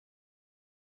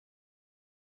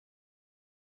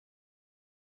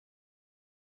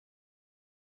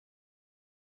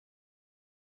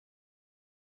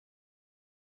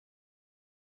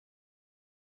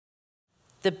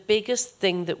The biggest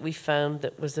thing that we found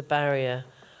that was a barrier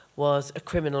was a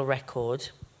criminal record.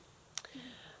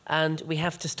 And we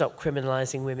have to stop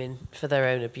criminalising women for their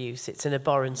own abuse. It's an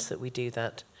abhorrence that we do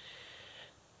that.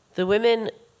 The women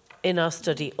in our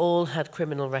study all had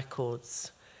criminal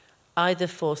records, either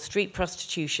for street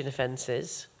prostitution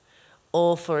offences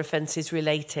or for offences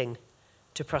relating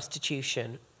to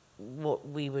prostitution, what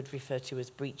we would refer to as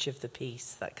breach of the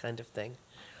peace, that kind of thing.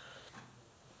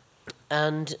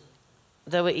 And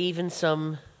there were even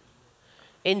some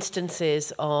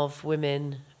instances of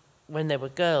women, when they were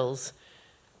girls,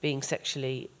 being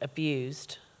sexually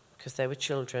abused, because they were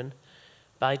children,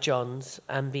 by Johns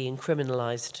and being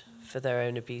criminalised for their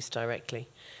own abuse directly.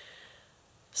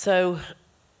 So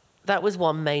that was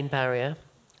one main barrier,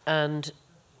 and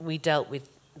we dealt with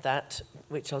that,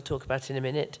 which I'll talk about in a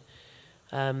minute,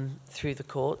 through the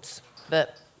courts.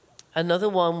 But another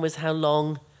one was how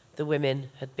long the women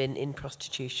had been in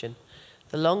prostitution.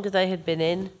 The longer they had been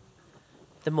in,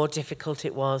 the more difficult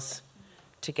it was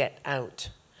to get out.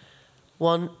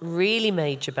 One really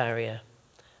major barrier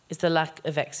is the lack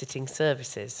of exiting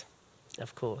services,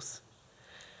 of course.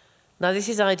 Now, this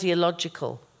is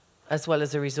ideological as well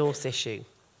as a resource issue.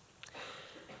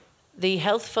 The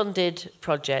health-funded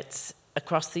projects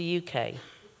across the UK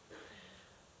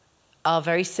are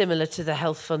very similar to the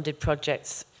health-funded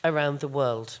projects around the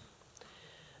world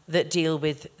that deal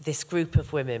with this group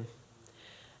of women.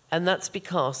 And that's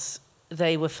because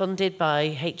they were funded by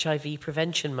HIV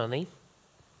prevention money,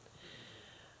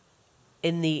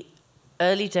 in the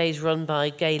early days run by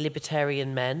gay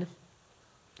libertarian men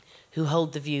who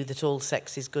hold the view that all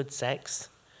sex is good sex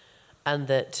and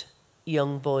that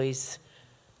young boys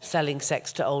selling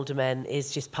sex to older men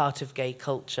is just part of gay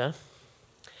culture,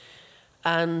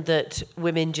 and that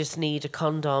women just need a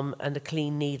condom and a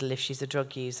clean needle if she's a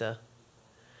drug user.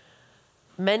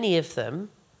 Many of them,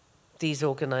 these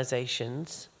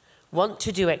organisations, want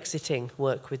to do exiting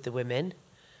work with the women,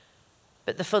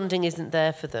 but the funding isn't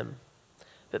there for them.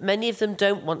 But many of them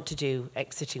don't want to do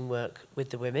exiting work with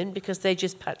the women because they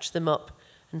just patch them up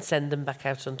and send them back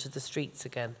out onto the streets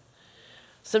again.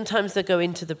 Sometimes they go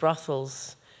into the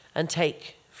brothels and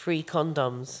take free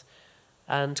condoms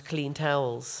and clean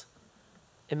towels.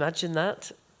 Imagine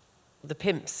that. The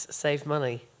pimps save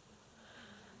money.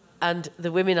 And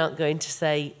the women aren't going to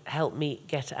say, help me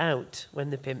get out, when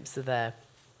the pimps are there.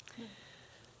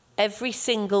 Every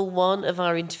single one of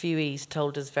our interviewees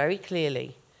told us very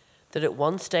clearly that at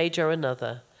one stage or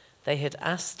another, they had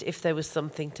asked if there was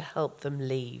something to help them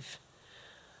leave.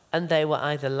 And they were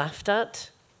either laughed at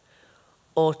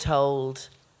or told,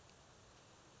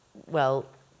 well,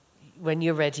 when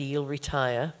you're ready, you'll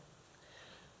retire.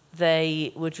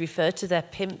 They would refer to their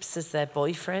pimps as their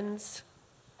boyfriends.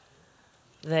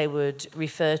 They would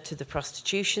refer to the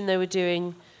prostitution they were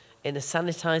doing in a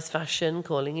sanitized fashion,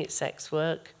 calling it sex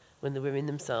work, when the women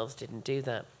themselves didn't do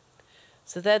that.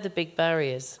 So they're the big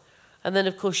barriers. And then,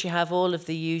 of course, you have all of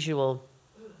the usual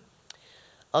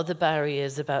other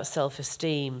barriers about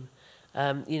self-esteem.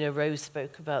 You know, Rose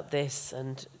spoke about this,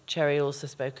 and Cherry also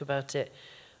spoke about it,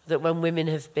 that when women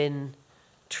have been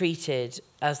treated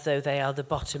as though they are the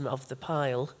bottom of the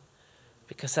pile,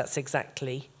 because that's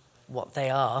exactly what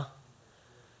they are,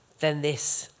 then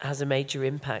this has a major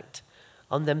impact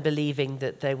on them believing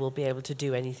that they will be able to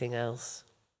do anything else.